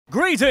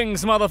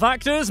Greetings,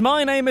 Motherfactors!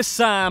 My name is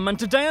Sam, and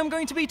today I'm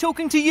going to be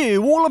talking to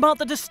you all about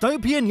the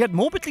dystopian yet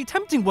morbidly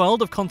tempting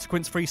world of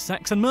consequence-free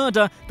sex and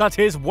murder that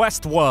is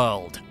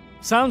Westworld.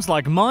 Sounds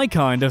like my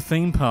kind of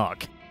theme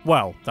park.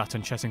 Well, that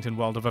and Chessington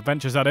World of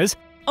Adventures, that is.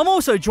 I'm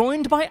also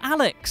joined by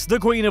Alex, the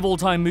queen of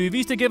all-time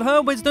movies, to give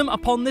her wisdom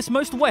upon this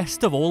most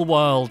west of all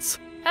worlds.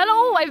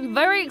 Hello, I'm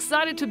very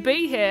excited to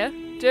be here,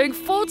 doing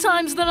 4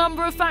 times the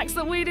number of facts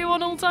that we do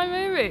on all-time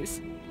movies.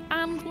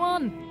 And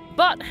 1.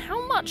 But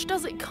how much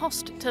does it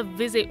cost to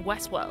visit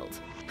Westworld?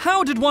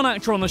 How did one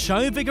actor on the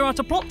show figure out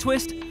a plot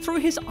twist through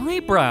his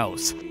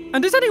eyebrows?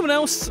 And is anyone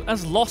else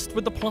as lost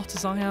with the plot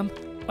as I am?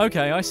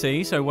 Okay, I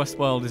see, so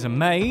Westworld is a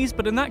maze,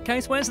 but in that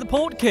case, where's the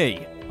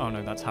portkey? Oh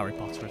no, that's Harry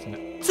Potter, isn't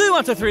it? 2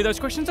 out of 3 of those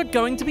questions are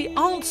going to be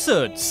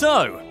answered,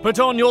 so put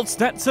on your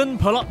Stetson,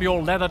 pull up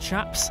your leather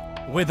chaps,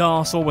 with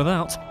arse or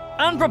without,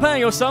 and prepare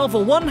yourself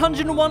for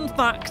 101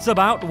 facts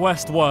about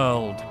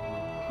Westworld.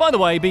 By the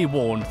way, be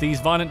warned,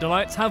 these violent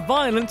delights have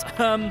violent,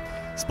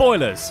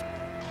 spoilers.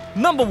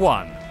 Number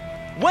 1.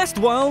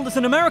 Westworld is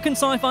an American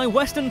sci-fi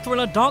western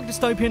thriller dark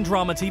dystopian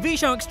drama TV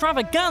show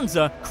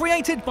extravaganza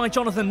created by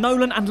Jonathan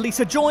Nolan and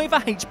Lisa Joy for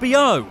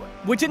HBO,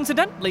 which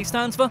incidentally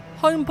stands for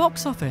Home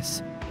Box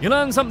Office. You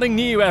learn something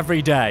new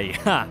every day.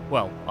 Ha,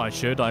 well,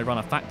 I run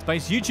a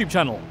fact-based YouTube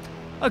channel.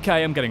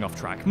 Okay, I'm getting off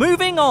track.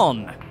 Moving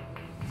on.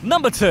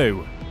 Number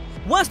 2.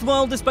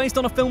 Westworld is based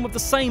on a film of the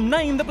same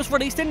name that was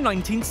released in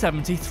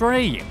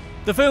 1973.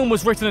 The film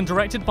was written and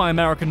directed by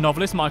American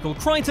novelist Michael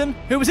Crichton,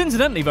 who was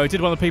incidentally voted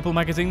one of People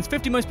magazine's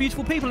 50 Most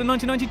Beautiful People in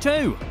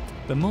 1992.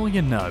 The more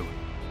you know.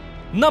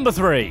 Number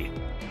 3.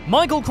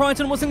 Michael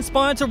Crichton was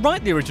inspired to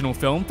write the original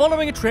film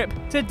following a trip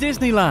to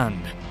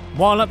Disneyland.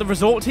 While at the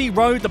resort, he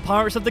rode the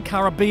Pirates of the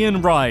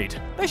Caribbean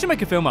ride. They should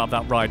make a film out of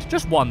that ride.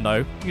 Just one,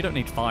 though. You don't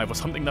need 5 or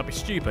something, that'd be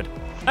stupid.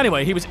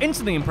 Anyway, he was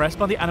instantly impressed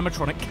by the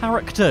animatronic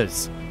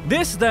characters.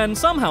 This then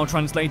somehow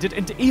translated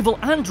into evil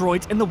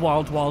androids in the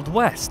Wild Wild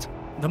West.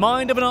 The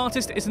mind of an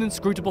artist is an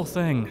inscrutable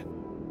thing.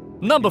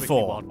 Number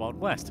 4. Wild Wild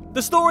West.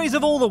 The stories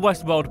of all the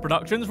Westworld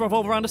productions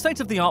revolve around a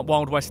state-of-the-art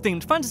Wild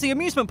West-themed fantasy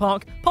amusement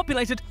park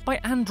populated by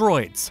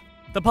androids.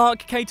 The park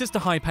caters to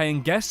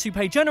high-paying guests who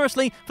pay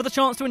generously for the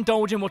chance to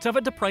indulge in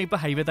whatever depraved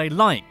behaviour they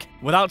like,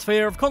 without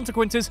fear of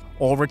consequences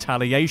or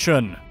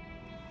retaliation.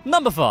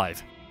 Number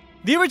 5.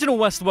 The original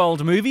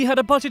Westworld movie had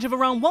a budget of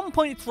around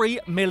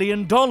 $1.3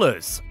 million,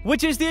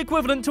 which is the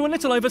equivalent to a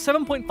little over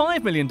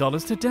 $7.5 million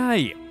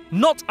today.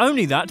 Not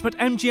only that, but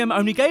MGM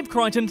only gave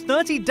Crichton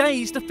 30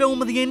 days to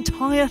film the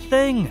entire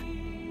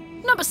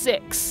thing. Number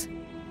 6.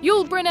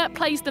 Yul Brynner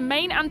plays the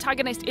main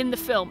antagonist in the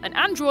film, an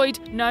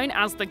android known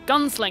as the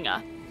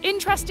Gunslinger.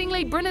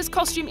 Interestingly, Brynner's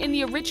costume in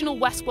the original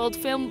Westworld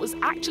film was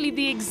actually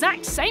the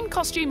exact same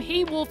costume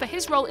he wore for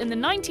his role in the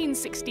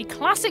 1960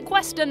 classic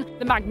western,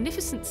 The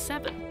Magnificent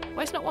Seven.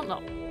 Waste not, want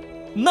not.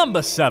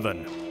 Number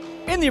 7.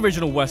 In the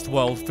original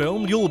Westworld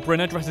film, Yul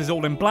Brynner dresses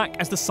all in black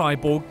as the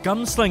cyborg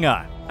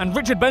Gunslinger, and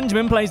Richard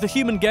Benjamin plays the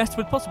human guest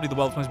with possibly the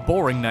world's most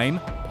boring name,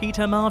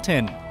 Peter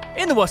Martin.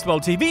 In the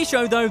Westworld TV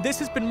show, though, this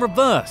has been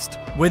reversed,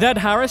 with Ed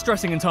Harris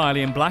dressing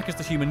entirely in black as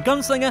the human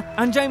Gunslinger,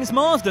 and James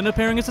Marsden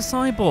appearing as a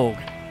cyborg.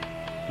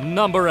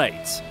 Number 8.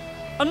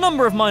 A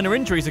number of minor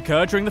injuries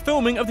occurred during the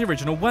filming of the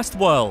original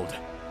Westworld.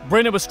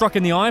 Brynner was struck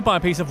in the eye by a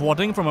piece of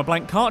wadding from a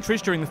blank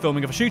cartridge during the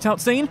filming of a shootout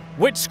scene,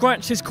 which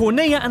scratched his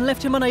cornea and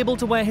left him unable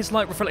to wear his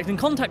light-reflecting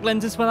contact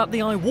lenses without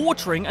the eye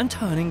watering and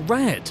turning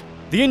red.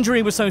 The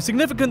injury was so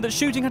significant that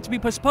shooting had to be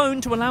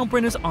postponed to allow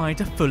Brynner's eye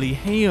to fully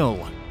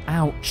heal.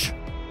 Ouch.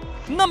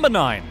 Number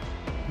 9.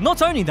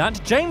 Not only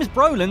that, James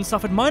Brolin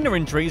suffered minor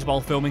injuries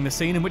while filming the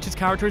scene in which his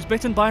character is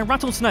bitten by a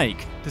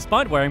rattlesnake,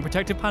 despite wearing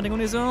protective padding on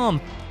his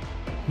arm.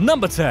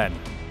 Number 10.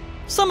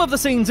 Some of the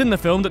scenes in the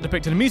film that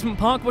depict an amusement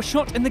park were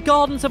shot in the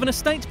gardens of an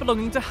estate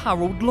belonging to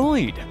Harold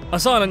Lloyd, a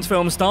silent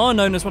film star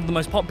known as one of the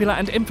most popular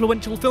and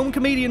influential film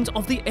comedians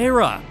of the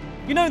era.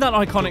 You know that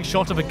iconic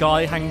shot of a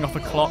guy hanging off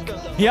a clock?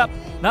 Yep,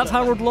 that's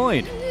Harold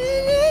Lloyd.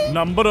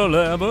 Number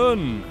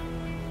 11.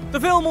 The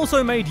film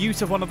also made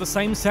use of one of the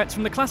same sets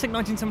from the classic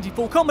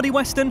 1974 comedy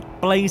western,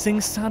 Blazing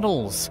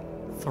Saddles.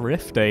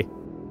 Thrifty.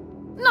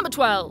 Number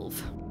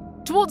 12.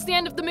 Towards the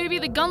end of the movie,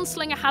 the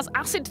gunslinger has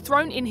acid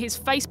thrown in his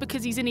face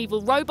because he's an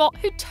evil robot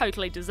who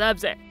totally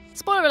deserves it.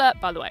 Spoiler alert,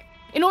 by the way.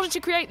 In order to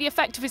create the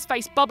effect of his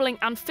face bubbling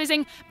and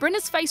fizzing,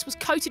 Brynner's face was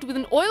coated with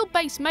an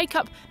oil-based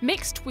makeup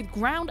mixed with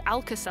ground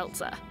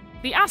Alka-Seltzer.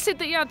 The acid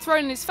that he had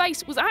thrown in his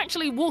face was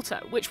actually water,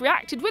 which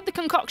reacted with the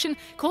concoction,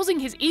 causing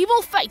his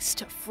evil face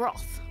to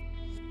froth.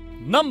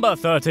 Number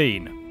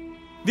 13.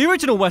 The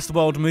original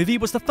Westworld movie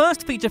was the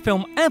first feature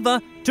film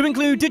ever to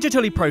include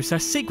digitally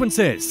processed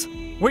sequences,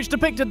 which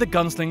depicted the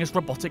gunslinger's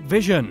robotic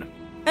vision.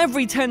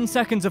 Every 10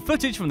 seconds of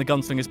footage from the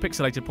gunslinger's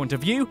pixelated point of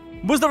view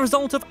was the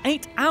result of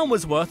 8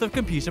 hours worth of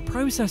computer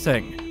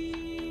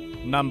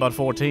processing. Number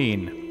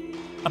 14.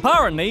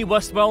 Apparently,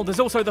 Westworld is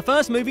also the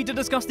first movie to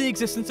discuss the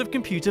existence of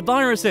computer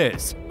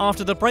viruses,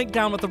 after the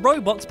breakdown of the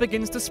robots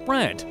begins to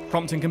spread,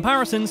 prompting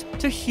comparisons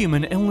to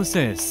human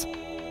illnesses.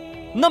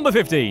 Number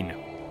 15.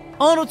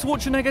 Arnold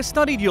Schwarzenegger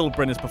studied Yul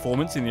Brynner's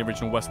performance in the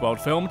original Westworld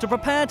film to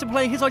prepare to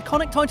play his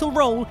iconic title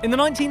role in the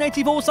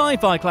 1984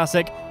 sci-fi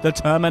classic, The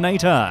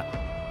Terminator.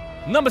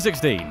 Number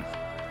 16.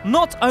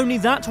 Not only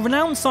that,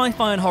 renowned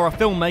sci-fi and horror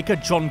filmmaker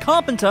John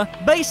Carpenter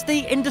based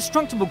the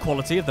indestructible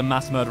quality of the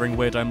mass-murdering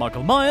weirdo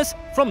Michael Myers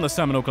from the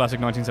seminal classic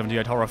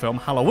 1978 horror film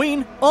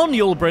Halloween on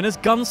Yul Brynner's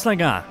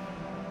Gunslinger.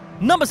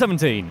 Number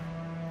 17.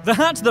 The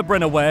hat that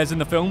Brynner wears in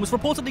the film was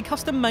reportedly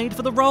custom-made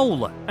for the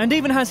role, and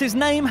even has his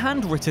name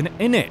handwritten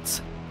in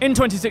it. In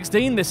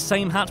 2016, this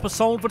same hat was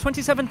sold for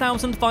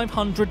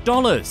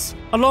 $27,500,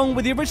 along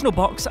with the original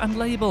box and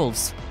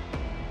labels.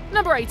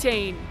 Number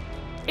 18.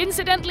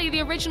 Incidentally,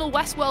 the original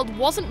Westworld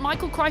wasn't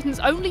Michael Crichton's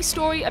only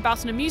story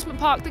about an amusement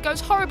park that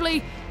goes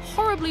horribly,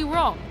 horribly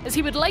wrong, as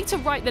he would later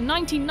write the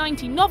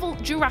 1990 novel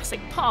Jurassic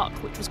Park,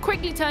 which was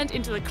quickly turned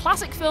into the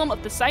classic film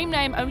of the same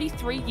name only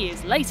 3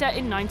 years later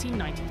in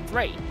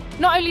 1993.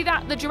 Not only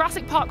that, the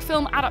Jurassic Park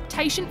film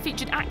adaptation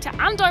featured actor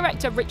and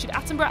director Richard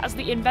Attenborough as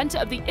the inventor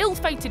of the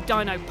ill-fated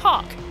Dino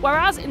Park,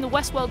 whereas in the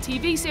Westworld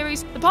TV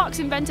series, the park's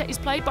inventor is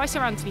played by Sir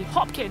Anthony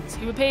Hopkins,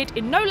 who appeared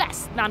in no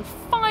less than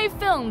 5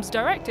 films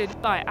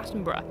directed by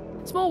Attenborough.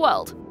 Small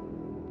world.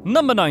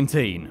 Number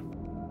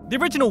 19. The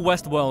original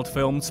Westworld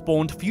film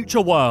spawned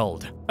Future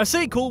World, a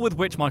sequel with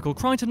which Michael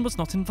Crichton was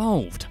not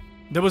involved.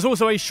 There was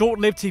also a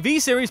short-lived TV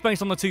series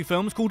based on the 2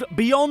 films called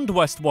Beyond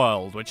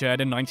Westworld, which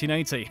aired in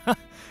 1980.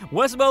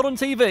 Westworld on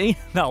TV?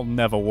 That'll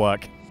never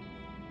work.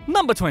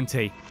 Number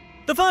 20.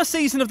 The first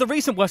season of the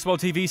recent Westworld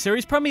TV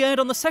series premiered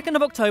on the 2nd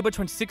of October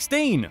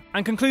 2016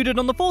 and concluded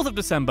on the 4th of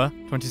December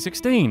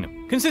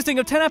 2016, consisting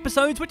of 10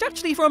 episodes, which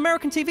actually for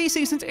American TV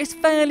seasons is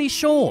fairly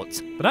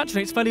short. But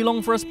actually it's fairly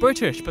long for us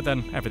British, but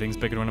then everything's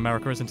bigger in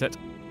America, isn't it?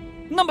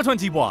 Number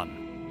 21.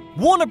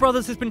 Warner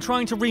Brothers has been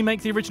trying to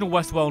remake the original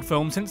Westworld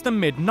film since the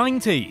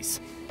mid-90s.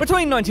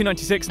 Between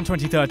 1996 and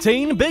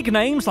 2013, big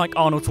names like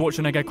Arnold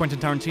Schwarzenegger, Quentin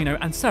Tarantino,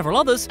 and several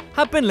others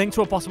have been linked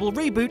to a possible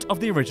reboot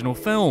of the original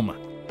film.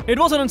 It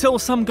wasn't until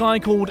some guy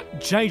called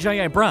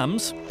J.J.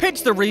 Abrams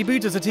pitched the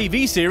reboot as a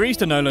TV series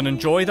to Nolan and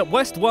Joy that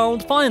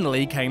Westworld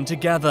finally came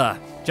together.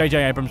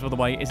 J.J. Abrams, by the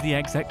way, is the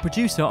exec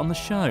producer on the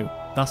show.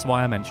 That's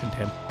why I mentioned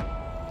him.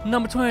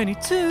 Number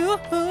 22.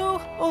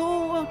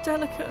 Oh,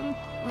 delicate.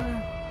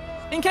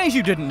 In case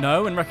you didn't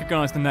know and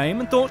recognised the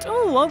name and thought,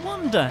 oh, I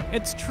wonder,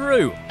 it's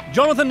true.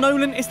 Jonathan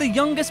Nolan is the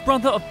youngest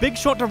brother of big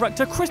shot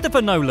director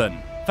Christopher Nolan,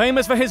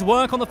 famous for his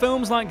work on the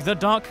films like The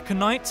Dark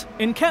Knight,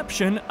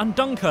 Inception, and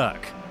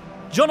Dunkirk.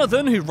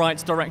 Jonathan, who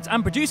writes, directs,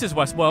 and produces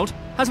Westworld,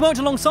 has worked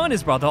alongside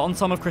his brother on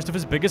some of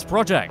Christopher's biggest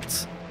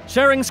projects,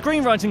 sharing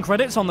screenwriting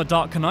credits on The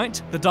Dark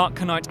Knight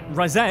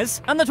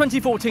Rises, and the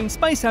 2014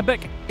 space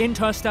epic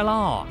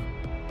Interstellar.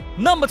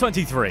 Number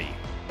 23.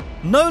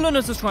 Nolan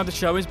has described the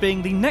show as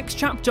being the next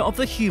chapter of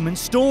the human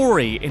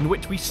story, in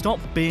which we stop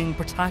being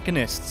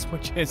protagonists,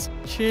 which is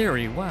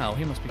cheery. Wow,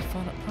 he must be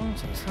fun at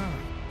parties, huh?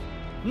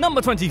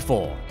 Number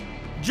 24.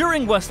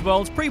 During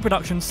Westworld's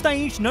pre-production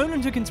stage,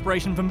 Nolan took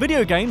inspiration from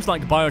video games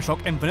like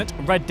BioShock Infinite,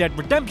 Red Dead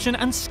Redemption,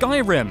 and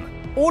Skyrim,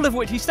 all of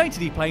which he stated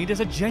he played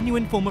as a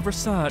genuine form of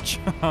research.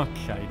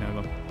 Okay,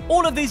 Nolan.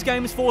 All of these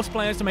games force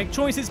players to make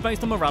choices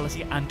based on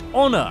morality and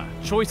honour,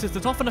 choices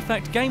that often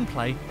affect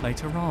gameplay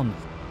later on.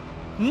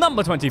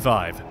 Number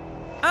 25.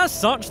 As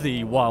such,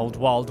 the Wild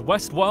Wild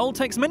West world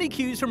takes many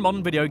cues from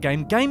modern video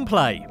game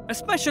gameplay,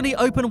 especially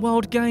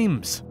open-world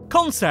games.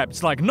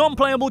 Concepts like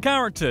non-playable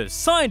characters,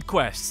 side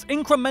quests,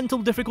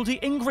 incremental difficulty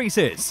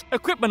increases,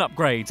 equipment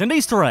upgrades, and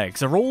Easter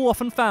eggs are all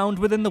often found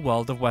within the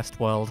world of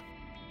Westworld.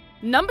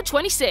 Number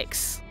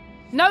 26.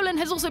 Nolan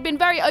has also been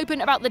very open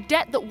about the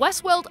debt that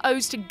Westworld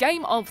owes to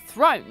Game of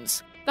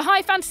Thrones. The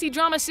high fantasy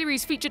drama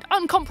series featured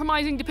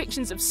uncompromising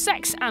depictions of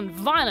sex and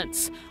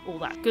violence, all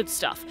that good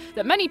stuff,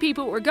 that many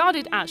people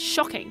regarded as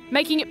shocking,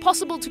 making it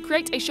possible to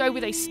create a show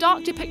with a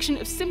stark depiction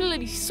of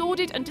similarly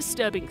sordid and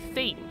disturbing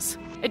themes.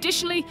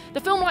 Additionally, the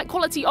film-like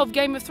quality of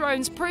Game of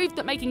Thrones proved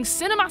that making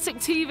cinematic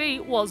TV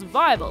was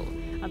viable,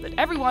 and that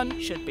everyone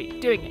should be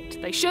doing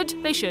it. They should.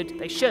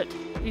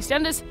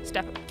 EastEnders,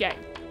 step up the game.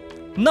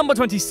 Number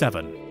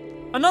 27.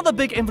 Another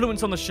big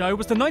influence on the show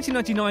was the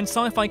 1999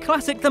 sci-fi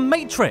classic The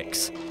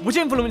Matrix, which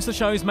influenced the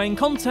show's main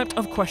concept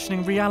of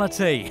questioning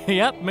reality.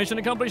 Yep, mission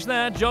accomplished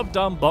there, job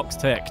done, box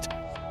ticked.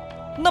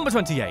 Number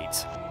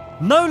 28.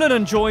 Nolan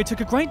and Joy took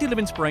a great deal of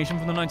inspiration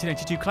from the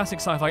 1982 classic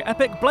sci-fi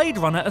epic Blade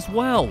Runner as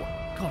well.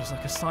 God, it's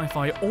like a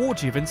sci-fi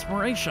orgy of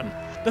inspiration.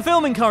 The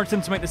film encouraged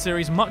them to make the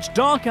series much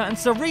darker and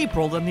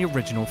cerebral than the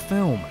original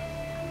film.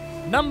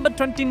 Number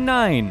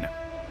 29.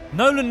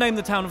 Nolan named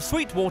the town of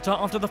Sweetwater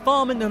after the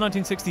farm in the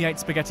 1968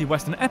 spaghetti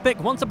western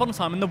epic Once Upon a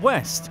Time in the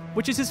West,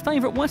 which is his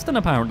favourite western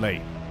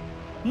apparently.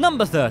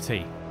 Number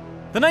 30.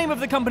 The name of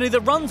the company that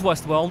runs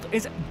Westworld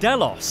is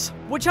Delos,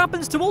 which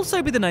happens to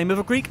also be the name of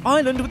a Greek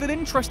island with an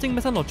interesting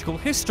mythological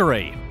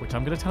history, which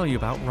I'm going to tell you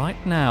about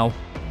right now.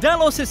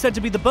 Delos is said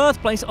to be the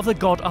birthplace of the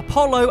god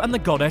Apollo and the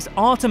goddess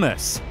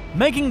Artemis,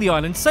 making the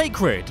island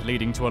sacred,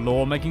 leading to a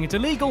law making it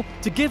illegal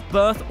to give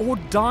birth or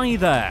die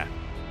there.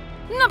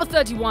 Number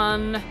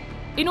 31.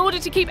 In order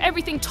to keep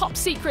everything top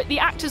secret, the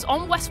actors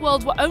on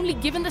Westworld were only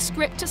given the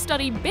script to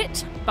study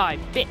bit by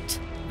bit.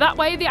 That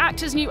way, the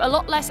actors knew a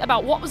lot less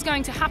about what was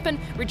going to happen,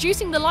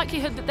 reducing the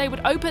likelihood that they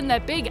would open their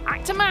big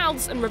actor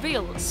mouths and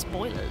reveal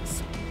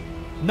spoilers.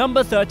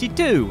 Number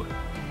 32.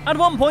 At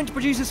one point,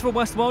 producers for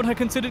Westworld had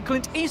considered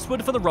Clint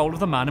Eastwood for the role of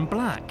the Man in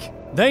Black.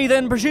 They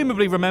then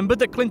presumably remembered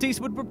that Clint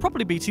Eastwood would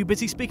probably be too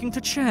busy speaking to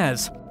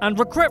chairs, and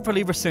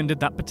regretfully rescinded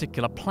that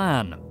particular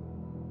plan.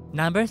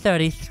 Number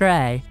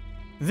 33.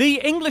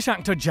 The English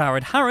actor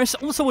Jared Harris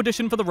also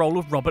auditioned for the role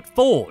of Robert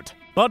Ford,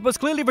 but was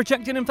clearly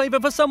rejected in favour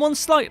for someone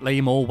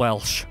slightly more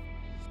Welsh.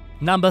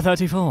 Number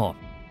 34.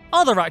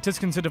 Other actors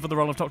considered for the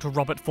role of Dr.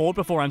 Robert Ford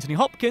before Anthony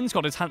Hopkins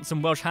got his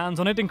handsome Welsh hands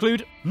on it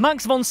include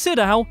Max von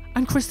Sydow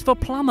and Christopher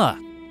Plummer.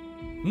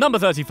 Number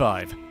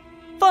 35.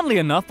 Funnily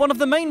enough, one of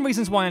the main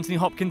reasons why Anthony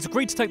Hopkins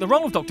agreed to take the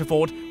role of Dr.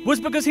 Ford was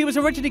because he was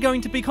originally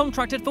going to be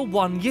contracted for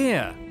 1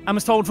 year, and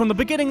was told from the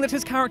beginning that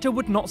his character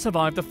would not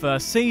survive the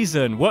first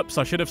season. Whoops,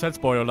 I should have said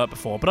spoiler alert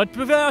before, but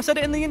I said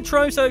it in the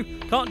intro, so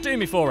can't do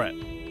me for it.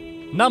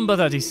 Number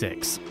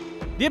 36.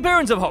 The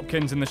appearance of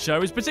Hopkins in the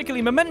show is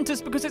particularly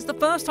momentous because it's the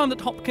first time that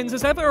Hopkins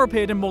has ever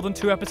appeared in more than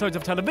 2 episodes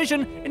of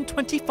television in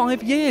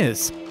 25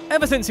 years.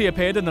 Ever since he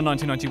appeared in the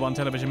 1991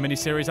 television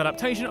miniseries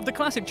adaptation of the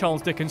classic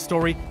Charles Dickens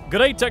story,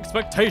 Great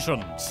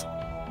Expectations.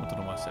 I don't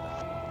know why I said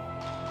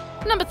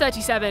that. Number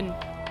 37.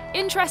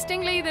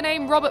 Interestingly, the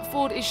name Robert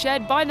Ford is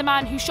shared by the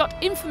man who shot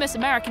infamous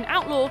American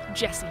outlaw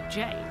Jesse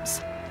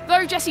James.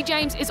 Though Jesse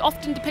James is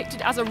often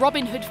depicted as a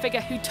Robin Hood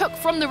figure who took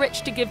from the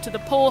rich to give to the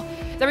poor,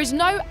 there is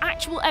no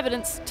actual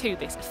evidence to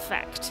this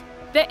effect.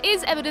 There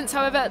is evidence,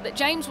 however, that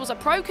James was a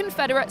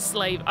pro-Confederate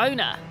slave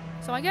owner.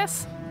 So I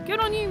guess, good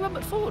on you,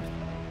 Robert Ford.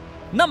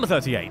 Number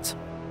 38.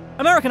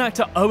 American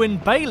actor Owen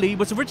Bailey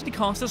was originally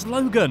cast as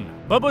Logan,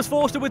 but was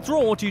forced to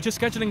withdraw due to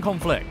scheduling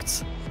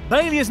conflicts.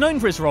 Bailey is known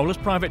for his role as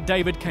Private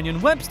David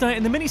Kenyon Webster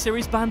in the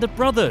miniseries Band of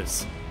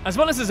Brothers, as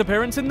well as his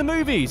appearance in the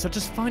movies such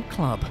as Fight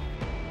Club.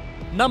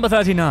 Number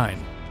 39.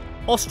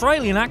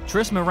 Australian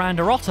actress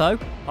Miranda Otto,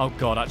 oh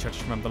god, actually I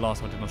just remember the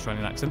last one did an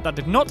Australian accent, that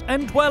did not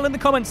end well in the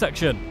comment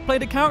section,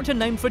 played a character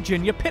named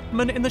Virginia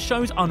Pittman in the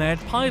show's unaired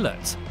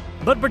pilot.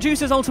 But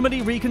producers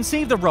ultimately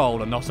reconceived the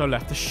role and also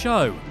left the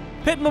show.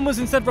 Pittman was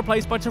instead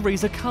replaced by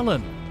Teresa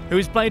Cullen, who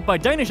is played by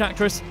Danish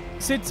actress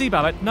Sidse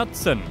Ballet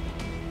Knudsen.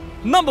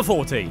 Number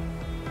 40.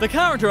 The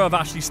character of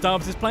Ashley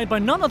Stubbs is played by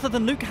none other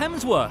than Luke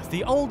Hemsworth,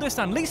 the oldest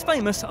and least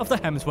famous of the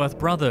Hemsworth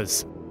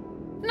brothers.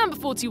 Number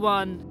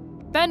 41.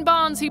 Ben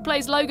Barnes, who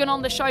plays Logan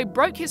on the show,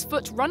 broke his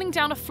foot running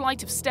down a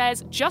flight of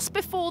stairs just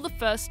before the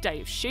first day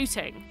of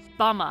shooting.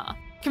 Bummer.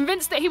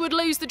 Convinced that he would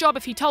lose the job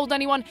if he told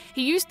anyone,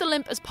 he used the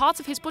limp as part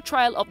of his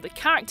portrayal of the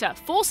character,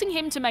 forcing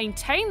him to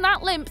maintain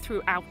that limp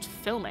throughout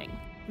filming.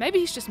 Maybe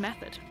he's just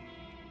method.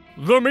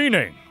 The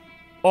meaning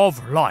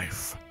of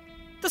life.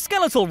 The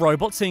skeletal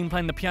robot seen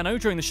playing the piano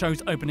during the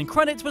show's opening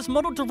credits was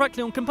modelled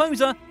directly on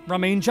composer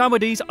Ramin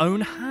Djawadi's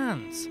own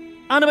hands.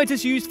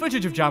 Animators used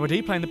footage of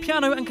Djawadi playing the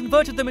piano and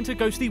converted them into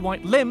ghostly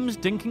white limbs,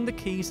 dinking the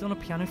keys on a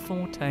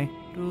pianoforte.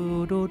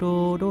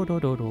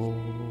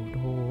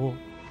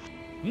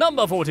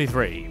 Number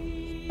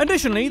 43.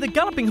 Additionally, the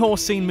galloping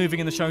horse seen moving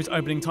in the show's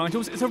opening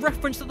titles is a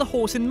reference to The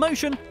Horse in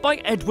Motion by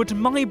Edward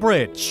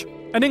Muybridge,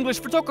 an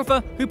English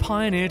photographer who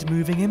pioneered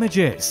moving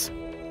images.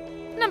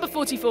 Number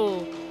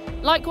 44.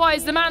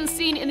 Likewise, the man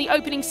seen in the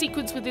opening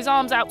sequence with his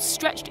arms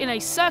outstretched in a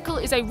circle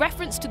is a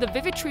reference to the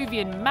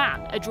Vitruvian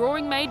Man, a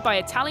drawing made by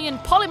Italian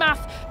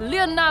polymath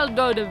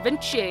Leonardo da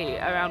Vinci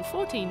around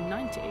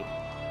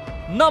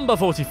 1490. Number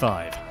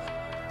 45.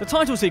 The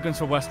title sequence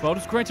for Westworld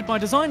was created by a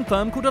design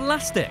firm called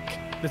Elastic,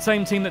 the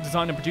same team that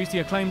designed and produced the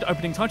acclaimed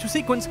opening title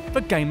sequence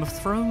for Game of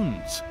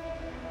Thrones.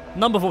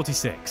 Number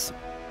 46.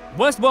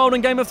 Westworld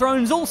and Game of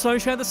Thrones also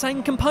share the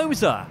same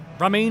composer,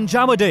 Ramin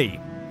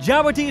Djawadi.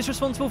 Djawadi is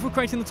responsible for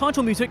creating the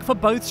title music for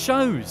both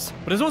shows,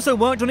 but has also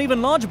worked on even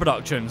larger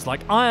productions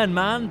like Iron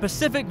Man,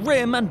 Pacific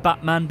Rim, and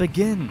Batman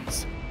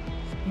Begins.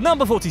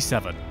 Number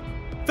 47.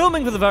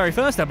 Filming for the very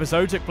first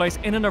episode took place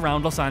in and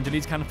around Los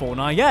Angeles,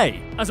 California,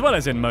 as well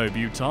as in Moab,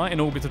 Utah in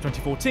August of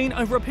 2014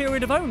 over a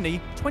period of only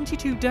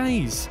 22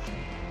 days.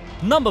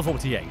 Number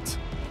 48.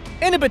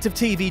 In a bit of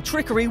TV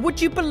trickery,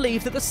 would you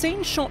believe that the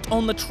scenes shot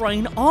on the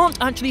train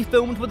aren't actually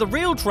filmed with a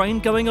real train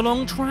going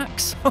along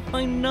tracks?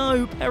 I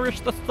know, perish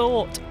the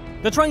thought.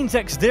 The train's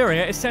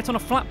exterior is set on a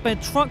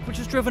flatbed truck which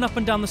is driven up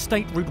and down the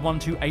state Route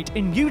 128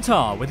 in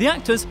Utah, with the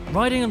actors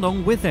riding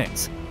along with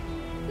it.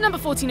 Number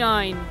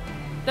 49.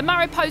 The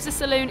Mariposa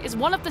Saloon is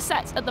one of the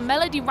sets at the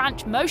Melody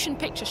Ranch Motion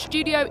Picture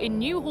Studio in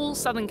New Hall,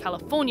 Southern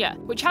California,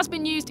 which has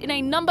been used in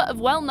a number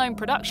of well-known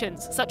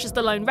productions, such as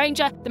The Lone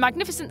Ranger, The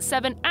Magnificent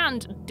Seven,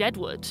 and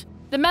Deadwood.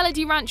 The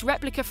Melody Ranch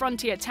replica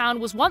frontier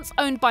town was once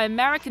owned by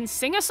American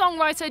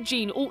singer-songwriter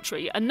Gene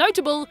Autry, a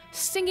notable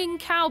singing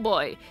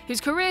cowboy, whose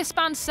career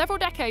spanned several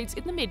decades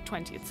in the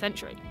mid-20th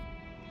century.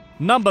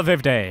 Number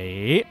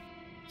 50.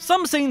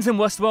 Some scenes in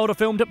Westworld are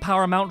filmed at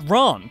Paramount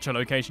Ranch, a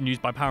location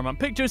used by Paramount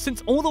Pictures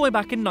since all the way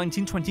back in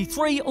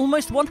 1923,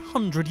 almost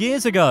 100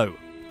 years ago.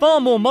 Far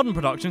more modern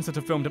productions that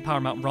have filmed at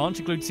Paramount Ranch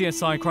include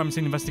CSI Crime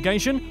Scene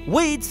Investigation,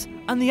 Weeds,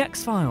 and The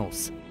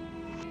X-Files.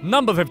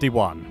 Number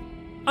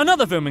 51.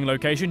 Another filming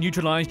location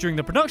utilised during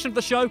the production of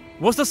the show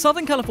was the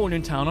Southern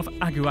Californian town of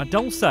Agua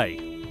Dulce.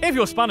 If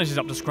your Spanish is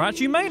up to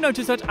scratch, you may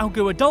notice that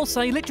Agua Dulce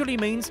literally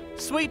means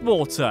sweet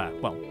water.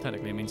 Well,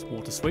 technically it means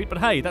water sweet, but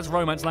hey, that's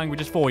Romance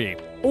languages for you.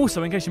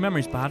 Also, in case your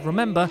memory's bad,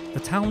 remember, the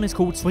town is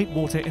called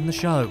Sweetwater in the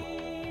show.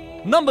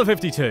 Number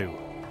 52.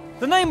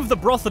 The name of the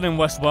brothel in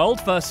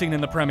Westworld, first seen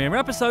in the premiere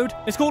episode,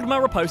 is called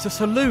Mariposa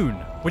Saloon,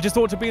 which is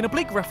thought to be an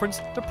oblique reference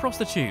to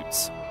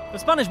prostitutes. The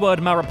Spanish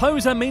word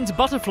mariposa means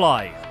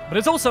butterfly, but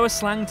it's also a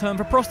slang term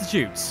for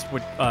prostitutes,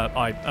 which,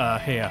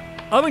 here.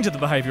 Owing to the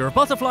behaviour of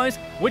butterflies,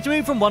 which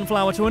move from one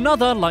flower to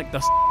another like the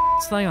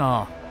they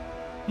are.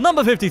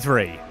 Number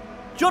 53.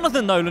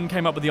 Jonathan Nolan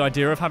came up with the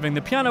idea of having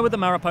the piano at the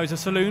Mariposa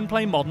Saloon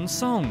play modern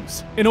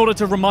songs, in order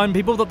to remind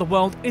people that the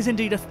world is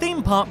indeed a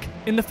theme park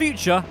in the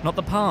future, not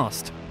the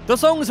past. The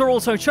songs are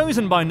also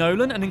chosen by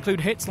Nolan and include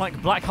hits like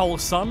Black Hole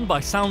Sun by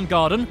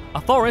Soundgarden,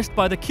 A Forest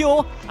by The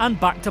Cure, and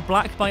Back to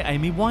Black by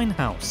Amy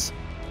Winehouse.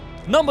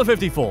 Number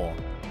 54.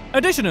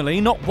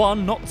 Additionally, not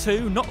 1, not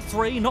 2, not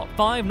 3, not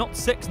 5, not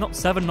 6, not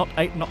 7, not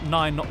 8, not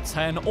 9, not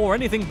 10, or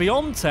anything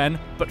beyond 10,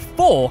 but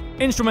 4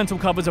 instrumental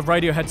covers of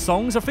Radiohead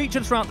songs are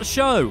featured throughout the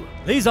show.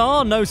 These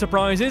are No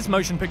Surprises,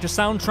 Motion Picture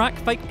Soundtrack,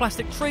 Fake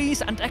Plastic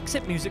Trees, and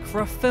exit music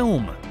for a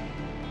film.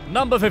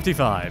 Number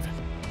 55.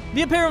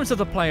 The appearance of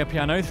the player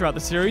piano throughout the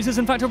series is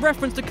in fact a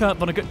reference to Kurt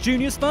Vonnegut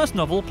Jr.'s first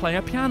novel, Player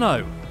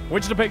Piano,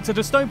 which depicts a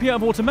dystopia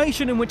of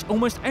automation in which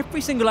almost every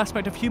single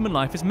aspect of human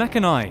life is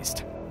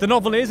mechanized. The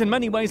novel is in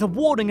many ways a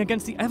warning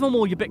against the ever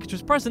more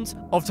ubiquitous presence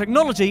of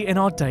technology in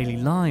our daily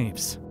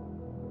lives.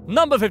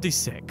 Number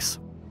 56.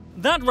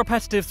 That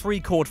repetitive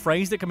 3-chord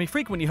phrase that can be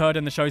frequently heard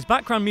in the show's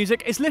background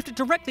music is lifted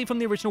directly from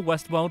the original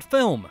Westworld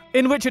film,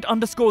 in which it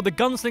underscored the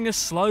gunslinger's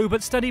slow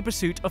but steady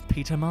pursuit of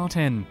Peter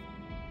Martin.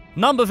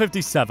 Number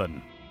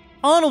 57.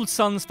 Arnold's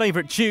son's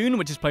favourite tune,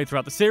 which is played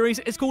throughout the series,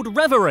 is called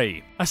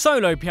Reverie, a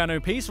solo piano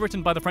piece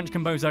written by the French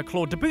composer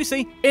Claude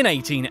Debussy in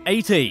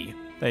 1880.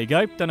 There you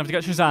go, don't have to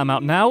get Shazam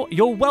out now,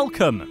 you're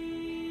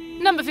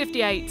welcome. Number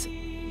 58.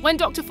 When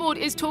Dr. Ford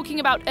is talking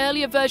about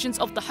earlier versions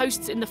of the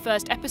hosts in the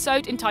first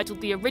episode, entitled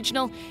The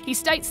Original, he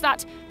states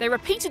that they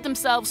repeated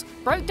themselves,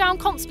 broke down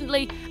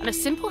constantly, and a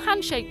simple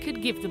handshake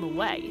could give them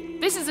away.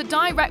 This is a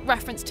direct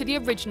reference to the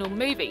original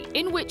movie,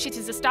 in which it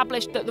is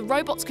established that the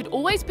robots could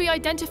always be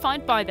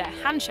identified by their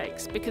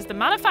handshakes, because the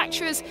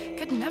manufacturers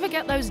could never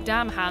get those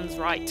damn hands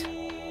right.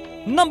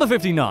 Number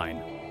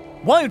 59.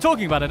 While you're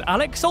talking about it,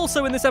 Alex,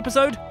 also in this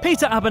episode,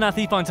 Peter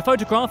Abernathy finds a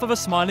photograph of a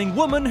smiling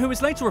woman who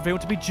is later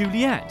revealed to be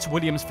Juliet,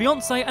 William's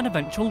fiancée and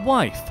eventual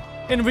wife.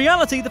 In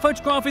reality, the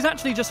photograph is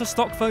actually just a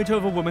stock photo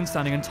of a woman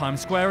standing in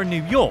Times Square in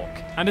New York,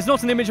 and is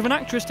not an image of an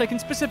actress taken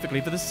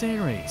specifically for the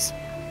series.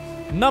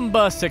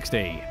 Number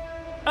 60.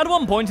 At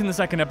one point in the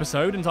second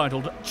episode,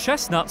 entitled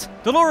Chestnut,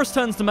 Dolores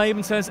turns to Maeve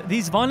and says,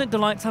 "These violent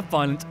delights have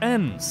violent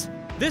ends."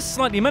 This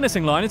slightly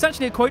menacing line is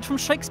actually a quote from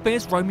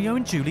Shakespeare's Romeo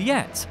and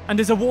Juliet, and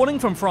is a warning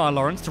from Friar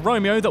Lawrence to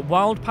Romeo that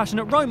wild,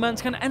 passionate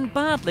romance can end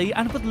badly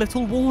and with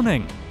little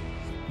warning.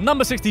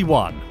 Number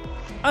 61.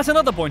 At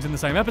another point in the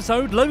same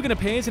episode, Logan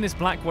appears in his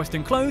black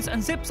western clothes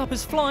and zips up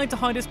his fly to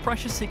hide his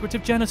precious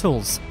secretive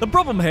genitals. The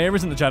problem here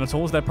isn't the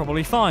genitals, they're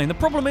probably fine. The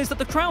problem is that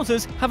the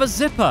trousers have a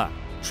zipper.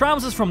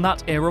 Trousers from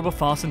that era were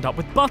fastened up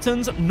with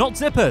buttons, not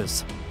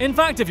zippers. In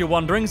fact, if you're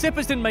wondering,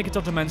 zippers didn't make it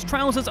onto men's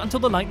trousers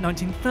until the late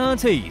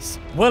 1930s.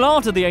 Well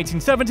after the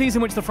 1870s,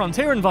 in which the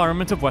frontier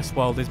environment of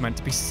Westworld is meant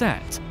to be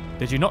set.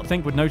 Did you not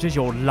think we'd notice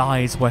your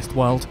lies,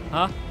 Westworld?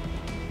 Huh?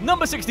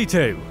 Number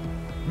 62.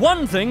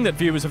 One thing that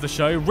viewers of the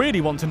show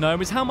really want to know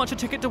is how much a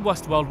ticket to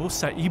Westworld will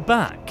set you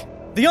back.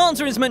 The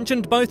answer is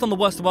mentioned both on the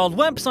Westworld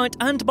website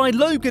and by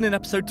Logan in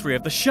episode 3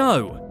 of the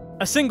show.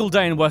 A single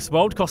day in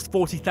Westworld costs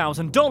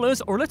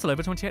 $40,000, or a little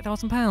over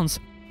 £28,000.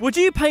 Would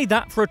you pay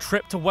that for a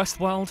trip to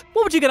Westworld?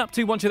 What would you get up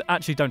to once you...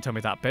 Actually, don't tell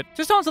me that bit.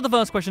 Just answer the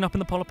first question up in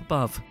the poll up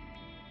above.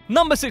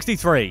 Number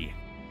 63.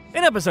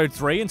 In episode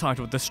 3,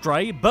 entitled The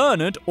Stray,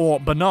 Bernard, or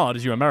Bernard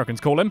as you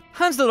Americans call him,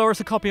 hands Dolores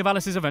a copy of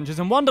Alice's Adventures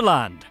in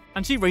Wonderland,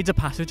 and she reads a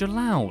passage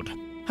aloud.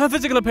 Her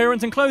physical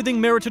appearance and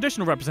clothing mirror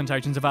traditional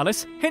representations of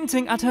Alice,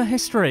 hinting at her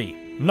history.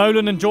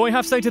 Nolan and Joy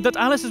have stated that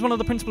Alice is one of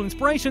the principal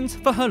inspirations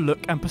for her look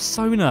and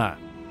persona.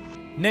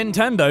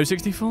 Nintendo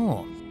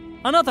 64.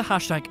 Another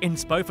hashtag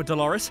inspo for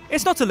Dolores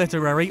is not a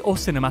literary or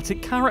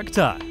cinematic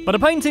character, but a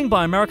painting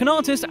by American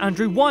artist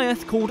Andrew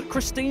Wyeth called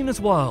Christina's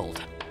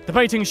World. The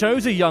painting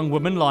shows a young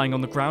woman lying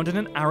on the ground in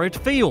an arid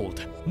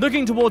field,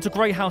 looking towards a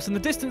grey house in the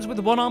distance with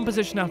one arm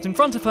positioned out in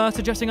front of her,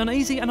 suggesting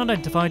uneasy and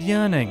unidentified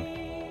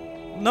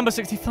yearning. Number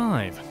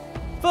 65.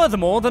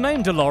 Furthermore, the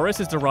name Dolores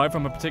is derived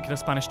from a particular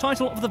Spanish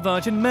title of the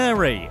Virgin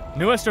Mary,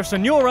 Nuestra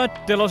Señora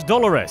de los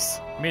Dolores,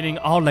 meaning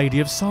Our Lady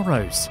of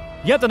Sorrows.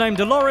 Yet the name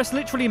Dolores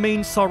literally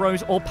means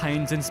sorrows or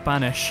pains in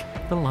Spanish.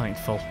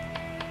 Delightful.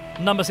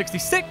 Number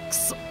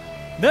 66.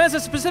 There's a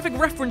specific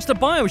reference to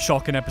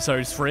BioShock in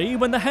episode 3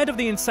 when the head of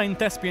the insane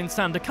thespian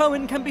Sander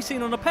Cohen can be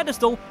seen on a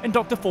pedestal in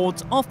Dr.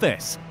 Ford's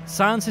office,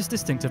 sans his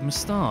distinctive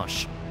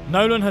moustache.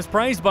 Nolan has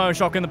praised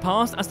BioShock in the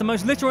past as the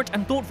most literate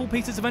and thoughtful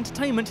pieces of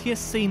entertainment he has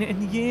seen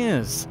in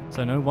years,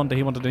 so no wonder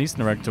he wanted an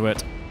Easter egg to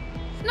it.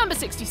 Number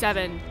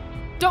 67.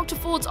 Dr.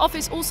 Ford's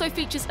office also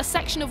features a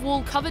section of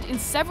wall covered in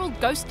several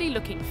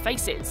ghostly-looking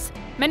faces.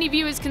 Many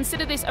viewers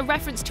consider this a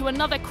reference to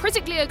another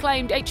critically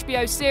acclaimed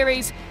HBO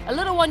series, a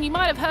little one you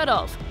might have heard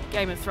of,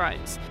 Game of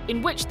Thrones,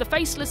 in which the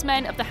faceless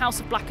men of the House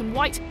of Black and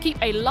White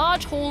keep a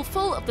large hall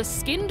full of the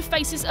skinned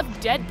faces of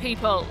dead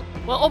people.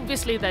 Well,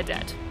 obviously they're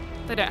dead.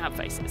 They don't have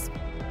faces.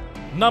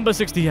 Number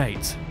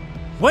 68.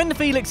 When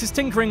Felix is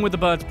tinkering with the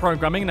bird's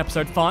programming in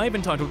episode 5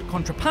 entitled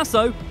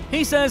Contrapasso,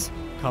 he says,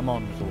 "Come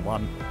on, little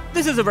one."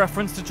 This is a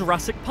reference to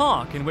Jurassic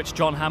Park, in which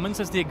John Hammond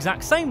says the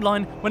exact same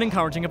line when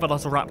encouraging a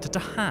velociraptor to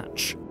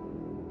hatch.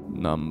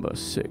 Number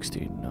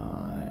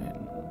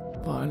 69.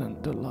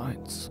 Violent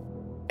Delights.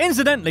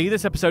 Incidentally,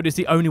 this episode is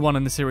the only one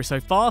in the series so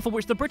far for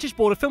which the British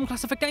Board of Film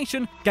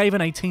Classification gave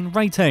an 18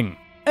 rating.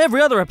 Every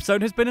other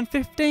episode has been in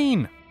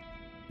 15.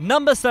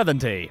 Number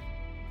 70.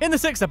 In the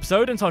 6th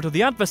episode, entitled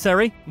The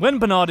Adversary, when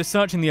Bernard is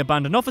searching the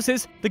abandoned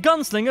offices, the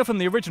gunslinger from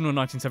the original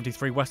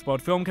 1973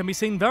 Westworld film can be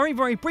seen very,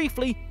 very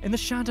briefly in the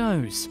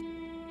shadows.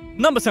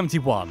 Number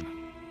 71.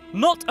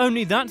 Not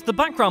only that, the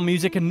background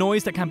music and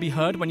noise that can be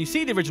heard when you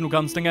see the original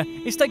gunslinger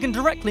is taken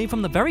directly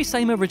from the very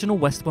same original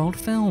Westworld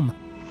film.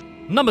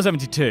 Number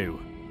 72.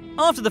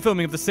 After the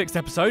filming of the 6th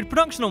episode,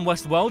 production on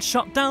Westworld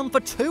shut down for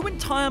 2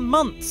 entire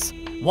months.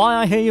 Why,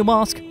 I hear you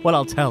ask? Well,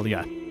 I'll tell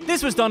you.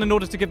 This was done in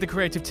order to give the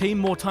creative team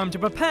more time to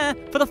prepare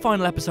for the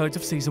final episodes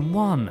of Season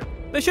 1.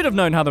 They should have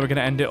known how they were going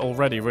to end it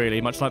already,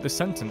 really, much like this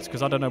sentence,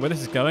 because I don't know where this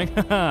is going.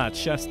 Haha,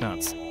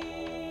 chestnuts.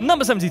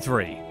 Number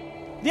 73.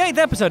 The 8th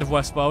episode of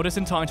Westworld is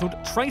entitled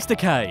Trace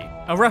Decay,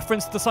 a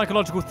reference to the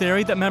psychological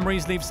theory that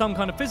memories leave some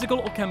kind of physical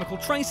or chemical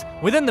trace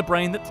within the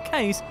brain that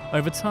decays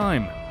over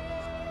time.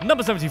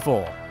 Number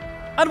 74.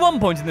 At one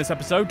point in this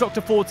episode,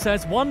 Dr. Ford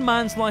says one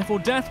man's life or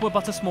death were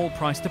but a small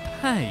price to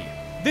pay.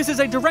 This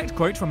is a direct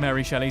quote from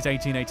Mary Shelley's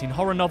 1818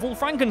 horror novel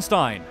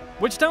Frankenstein,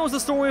 which tells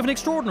the story of an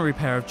extraordinary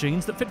pair of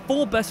jeans that fit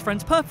 4 best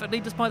friends perfectly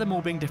despite them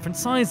all being different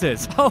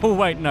sizes. Oh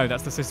wait, no,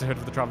 that's the Sisterhood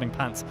of the Travelling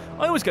Pants.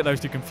 I always get those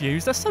two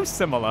confused, they're so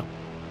similar.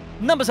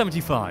 Number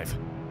 75.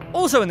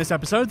 Also in this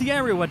episode, the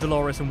area where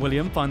Dolores and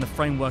William find the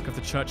framework of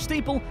the church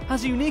steeple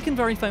has a unique and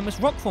very famous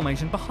rock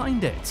formation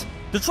behind it.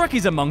 The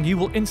Trekkies among you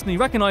will instantly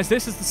recognise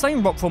this as the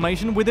same rock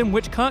formation within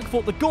which Kirk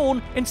fought the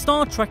Gorn in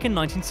Star Trek in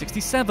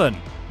 1967.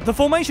 The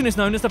formation is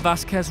known as the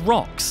Vasquez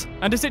Rocks,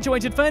 and is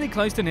situated fairly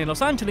close to near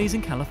Los Angeles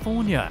in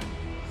California.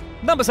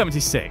 Number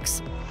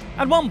 76.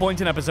 At one point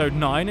in episode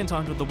 9,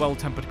 entitled The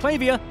Well-Tempered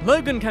Clavier,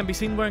 Logan can be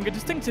seen wearing a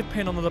distinctive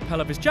pin on the lapel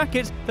of his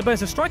jacket that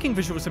bears a striking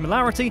visual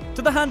similarity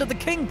to the Hand of the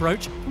King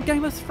brooch from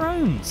Game of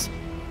Thrones.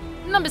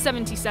 Number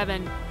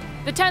 77.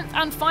 The 10th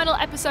and final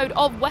episode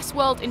of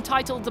Westworld,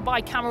 entitled The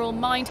Bicameral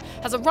Mind,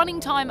 has a running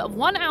time of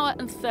 1 hour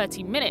and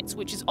 30 minutes,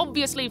 which is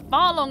obviously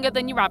far longer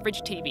than your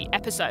average TV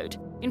episode.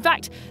 In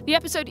fact, the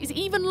episode is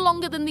even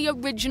longer than the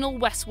original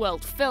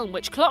Westworld film,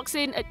 which clocks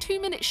in at 2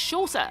 minutes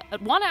shorter,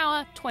 at 1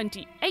 hour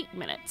 28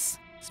 minutes.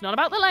 It's not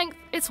about the length,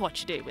 it's what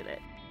you do with it.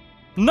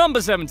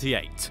 Number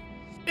 78.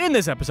 In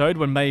this episode,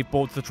 when Maeve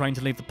boards the train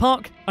to leave the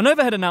park, an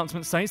overhead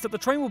announcement states that the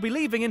train will be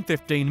leaving in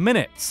 15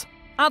 minutes.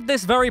 At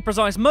this very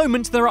precise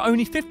moment, there are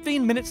only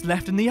 15 minutes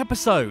left in the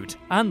episode,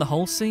 and the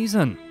whole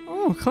season.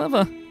 Oh,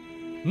 clever.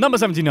 Number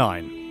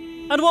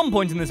 79. At one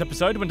point in this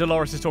episode, when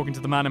Dolores is talking to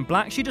the Man in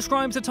Black, she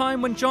describes a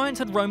time when giants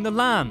had roamed the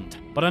land,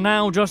 but are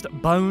now just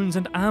bones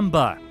and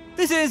amber.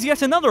 This is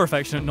yet another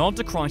affectionate nod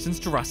to Crichton's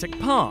Jurassic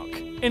Park,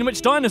 in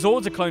which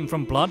dinosaurs are cloned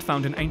from blood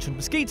found in ancient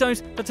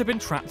mosquitoes that have been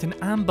trapped in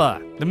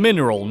amber. The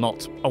mineral,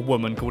 not a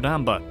woman called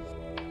Amber.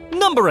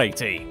 Number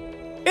 80.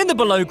 In the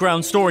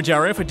below-ground storage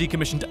area for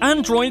decommissioned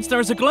androids, there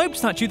is a globe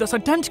statue that's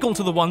identical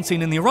to the one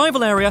seen in the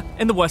arrival area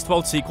in the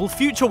Westworld sequel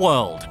Future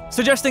World,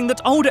 suggesting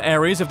that older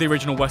areas of the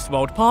original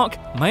Westworld park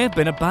may have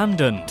been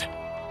abandoned.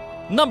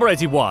 Number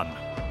 81.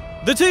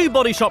 The 2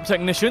 body shop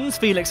technicians,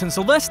 Felix and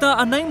Sylvester,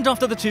 are named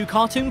after the 2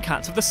 cartoon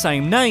cats of the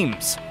same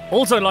names.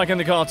 Also like in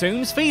the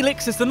cartoons,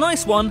 Felix is the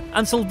nice one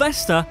and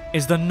Sylvester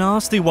is the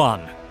nasty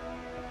one.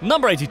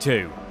 Number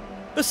 82.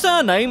 The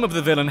surname of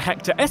the villain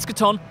Hector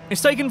Eschaton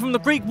is taken from the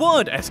Greek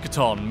word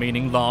eschaton,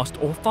 meaning last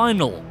or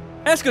final.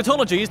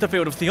 Eschatology is the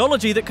field of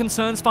theology that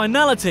concerns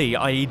finality,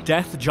 i.e.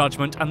 death,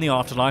 judgment, and the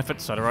afterlife,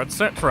 etc.,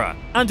 etc.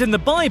 And in the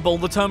Bible,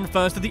 the term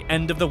refers to the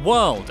end of the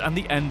world and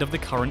the end of the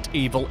current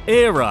evil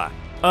era.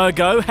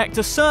 Ergo,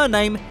 Hector's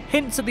surname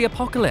hints at the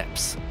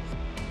apocalypse.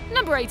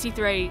 Number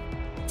 83.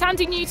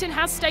 Tandy Newton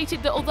has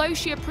stated that although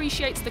she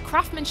appreciates the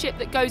craftsmanship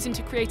that goes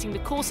into creating the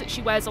corsets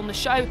she wears on the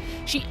show,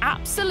 she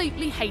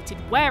absolutely hated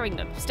wearing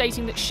them,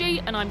 stating that she,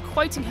 and I'm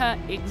quoting her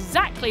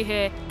exactly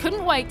here,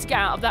 couldn't wait to get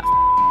out of that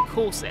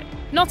corset.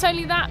 Not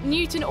only that,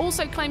 Newton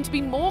also claimed to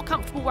be more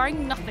comfortable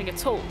wearing nothing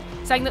at all,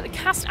 saying that the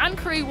cast and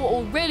crew were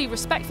all really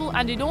respectful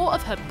and in awe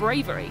of her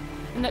bravery,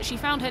 and that she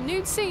found her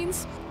nude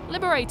scenes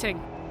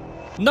liberating.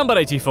 Number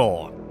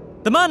 84.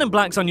 The Man in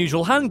Black's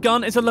unusual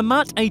handgun is a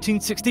Lamat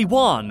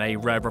 1861, a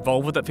rare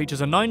revolver that features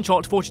a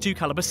 9-shot 42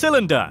 caliber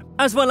cylinder,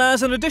 as well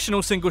as an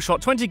additional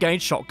single-shot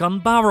 20-gauge shotgun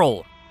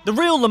barrel. The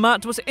real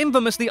Lamont was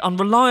infamously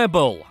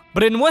unreliable,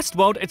 but in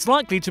Westworld it's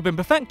likely to have been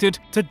perfected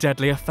to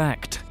deadly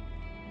effect.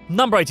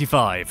 Number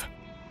 85.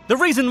 The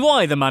reason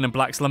why the Man in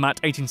Black's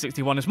Lamont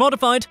 1861 is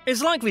modified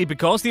is likely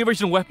because the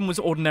original weapon was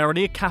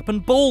ordinarily a cap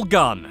and ball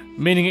gun,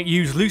 meaning it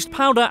used loose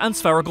powder and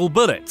spherical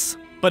bullets.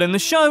 But in the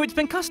show, it's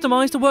been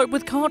customised to work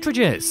with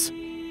cartridges.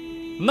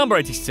 Number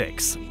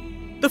 86.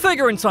 The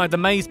figure inside the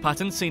maze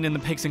pattern seen in the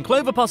Pigs in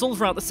Clover puzzle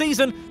throughout the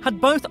season had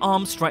both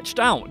arms stretched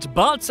out,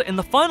 but in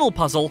the final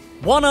puzzle,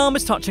 one arm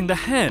is touching the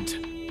head.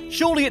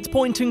 Surely it's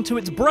pointing to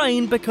its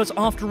brain because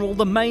after all,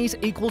 the maze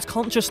equals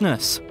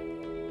consciousness.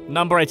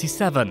 Number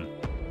 87.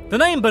 The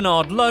name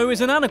Bernard Lowe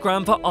is an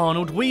anagram for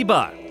Arnold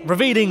Weber,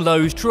 revealing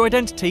Lowe's true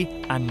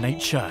identity and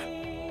nature.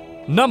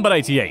 Number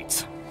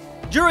 88.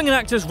 During an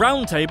actors'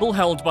 roundtable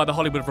held by The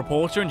Hollywood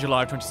Reporter in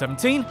July of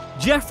 2017,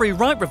 Jeffrey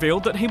Wright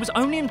revealed that he was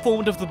only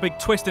informed of the big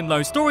twist in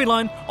Lowe's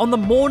storyline on the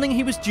morning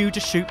he was due to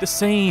shoot the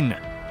scene.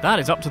 That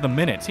is up to the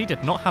minute. He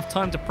did not have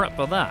time to prep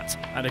for that.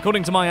 And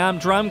according to my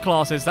Amdram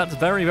classes, that's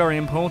very, very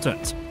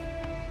important.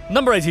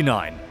 Number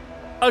 89.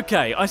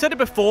 Okay, I said it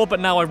before, but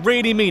now I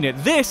really mean it.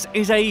 This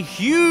is a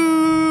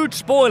huge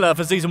spoiler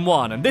for Season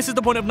 1, and this is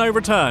the point of no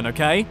return,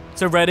 okay?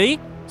 So ready,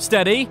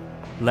 steady,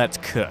 let's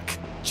cook.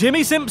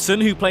 Jimmy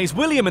Simpson, who plays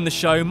William in the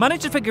show,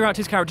 managed to figure out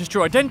his character's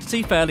true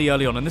identity fairly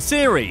early on in the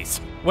series,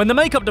 when the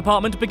makeup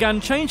department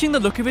began changing the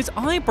look of his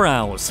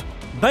eyebrows.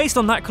 Based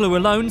on that clue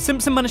alone,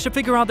 Simpson managed to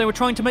figure out they were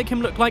trying to make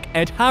him look like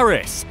Ed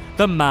Harris,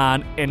 the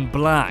Man in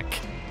Black.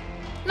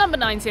 Number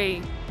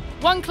 90.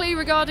 One clue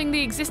regarding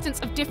the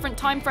existence of different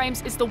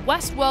timeframes is the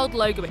Westworld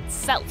logo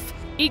itself.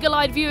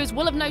 Eagle-eyed viewers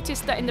will have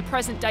noticed that in the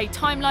present-day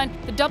timeline,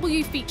 the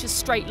W features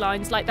straight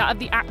lines like that of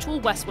the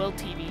actual Westworld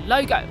TV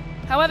logo.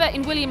 However,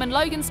 in William and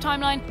Logan's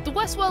timeline, the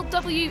Westworld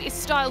W is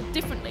styled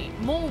differently,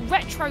 more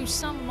retro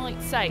some might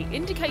say,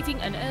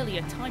 indicating an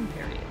earlier time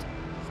period.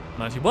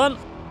 91.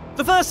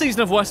 The first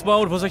season of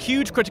Westworld was a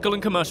huge critical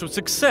and commercial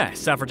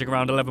success, averaging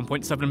around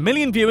 11.7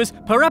 million viewers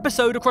per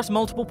episode across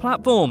multiple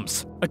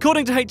platforms.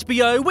 According to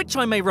HBO, which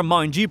I may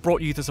remind you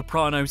brought you The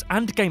Sopranos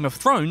and Game of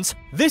Thrones,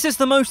 this is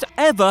the most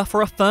ever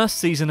for a first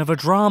season of a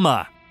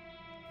drama.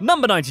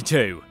 Number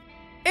 92.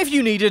 If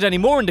you needed any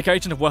more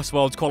indication of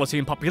Westworld's quality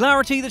and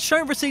popularity, the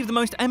show received the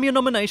most Emmy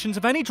nominations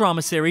of any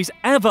drama series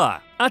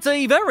ever, at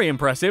a very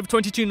impressive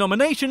 22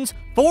 nominations,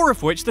 4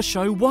 of which the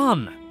show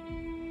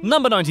won.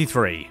 Number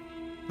 93.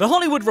 The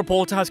Hollywood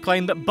Reporter has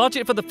claimed that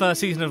budget for the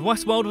first season of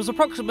Westworld was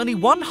approximately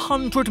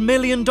 $100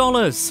 million,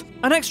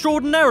 an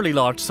extraordinarily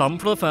large sum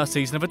for the first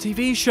season of a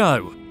TV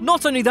show.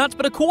 Not only that,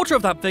 but a quarter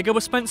of that figure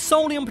was spent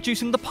solely on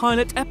producing the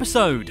pilot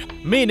episode,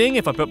 meaning,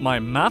 if I put my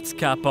maths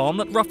cap on,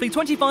 that roughly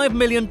 $25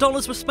 million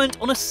was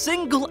spent on a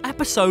single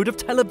episode of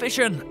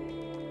television.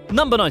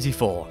 Number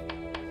 94.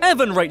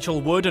 Evan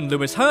Rachel Wood and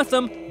Lewis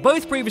Hertham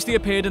both previously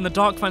appeared in the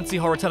dark fantasy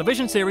horror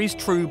television series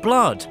True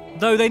Blood,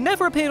 though they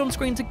never appeared on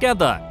screen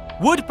together.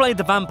 Wood played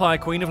the vampire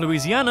queen of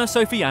Louisiana,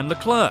 Sophie Anne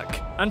Leclerc,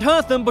 and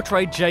Hertham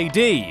portrayed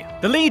JD,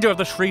 the leader of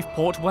the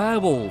Shreveport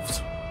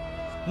Werewolves.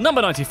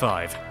 Number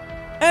 95.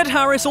 Ed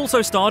Harris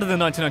also starred in the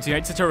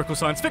 1998 satirical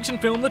science fiction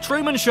film The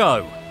Truman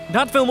Show.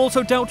 That film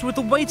also dealt with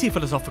the weighty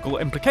philosophical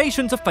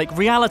implications of fake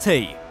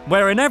reality,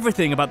 wherein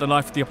everything about the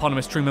life of the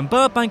eponymous Truman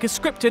Burbank is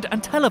scripted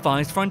and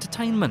televised for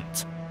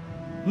entertainment.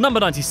 Number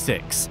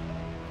 96.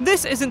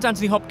 This isn't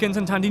Anthony Hopkins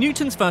and Thandie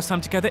Newton's first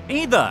time together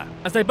either,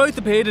 as they both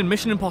appeared in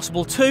Mission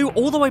Impossible 2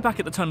 all the way back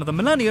at the turn of the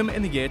millennium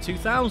in the year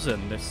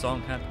 2000. This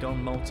song had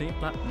gone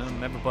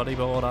multi-platinum, everybody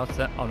bought our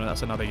set. Oh no,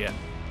 that's another year.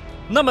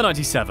 Number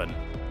 97.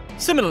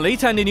 Similarly,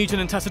 Thandie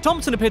Newton and Tessa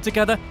Thompson appeared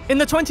together in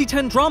the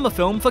 2010 drama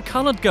film For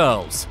Coloured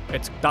Girls.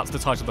 That's the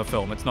title of the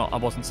film, it's not, I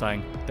wasn't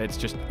saying, it's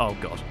just, oh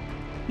god.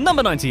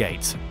 Number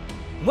 98.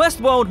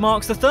 Westworld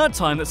marks the third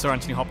time that Sir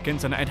Anthony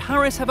Hopkins and Ed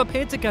Harris have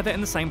appeared together in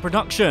the same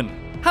production,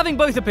 having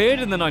both appeared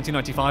in the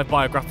 1995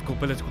 biographical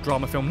political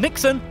drama film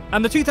Nixon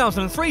and the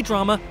 2003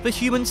 drama The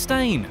Human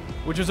Stain,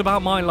 which was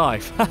about my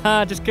life.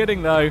 Haha, just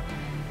kidding though.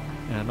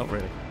 Yeah, not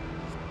really.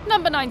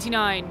 Number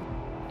 99.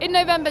 In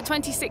November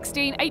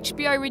 2016,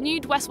 HBO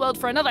renewed Westworld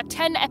for another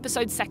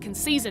 10-episode second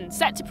season,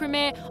 set to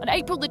premiere on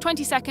April the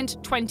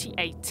 22nd,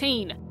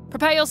 2018.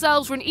 Prepare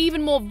yourselves for an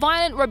even more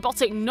violent,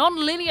 robotic,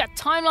 non-linear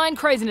timeline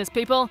craziness,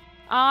 people.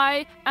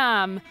 I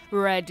am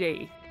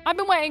ready. I've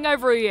been waiting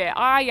over a year.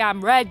 I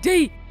am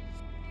ready.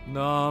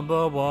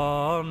 Number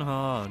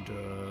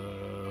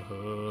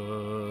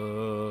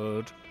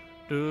 100.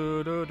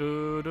 Do, do,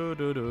 do, do,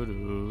 do, do, do.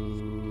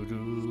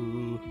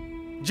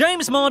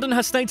 James Marden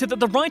has stated that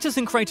the writers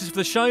and creators of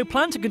the show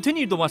plan to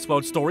continue the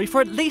Westworld story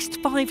for at least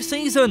 5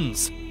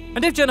 seasons.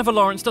 And if Jennifer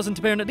Lawrence doesn't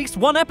appear in at least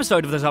one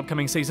episode of those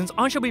upcoming seasons,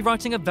 I shall be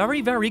writing a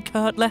very, very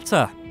curt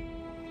letter.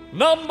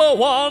 Number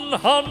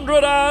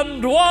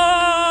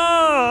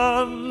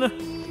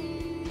 101!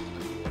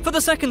 For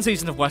the second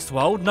season of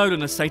Westworld,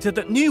 Nolan has stated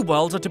that new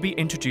worlds are to be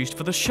introduced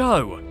for the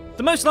show.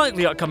 The most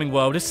likely upcoming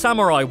world is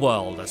Samurai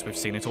World, as we've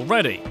seen it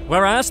already,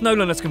 whereas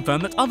Nolan has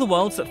confirmed that other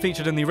worlds that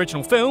featured in the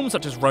original film,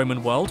 such as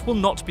Roman World, will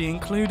not be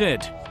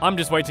included. I'm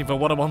just waiting for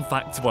 101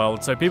 Facts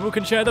World so people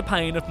can share the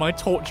pain of my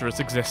torturous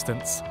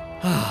existence.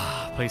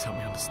 Please help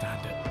me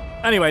understand it.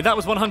 Anyway, that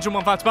was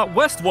 101 facts about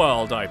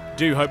Westworld. I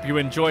do hope you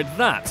enjoyed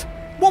that.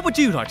 What would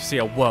you like to see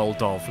a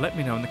world of? Let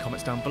me know in the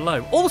comments down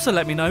below. Also,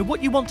 let me know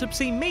what you want to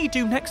see me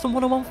do next on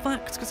 101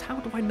 Facts, because how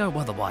do I know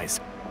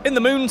otherwise? In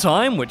the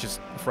meantime, which is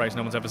a phrase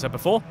no one's ever said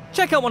before,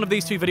 check out one of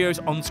these 2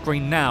 videos on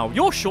screen now.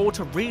 You're sure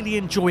to really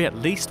enjoy at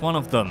least one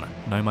of them.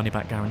 No money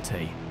back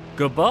guarantee.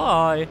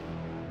 Goodbye.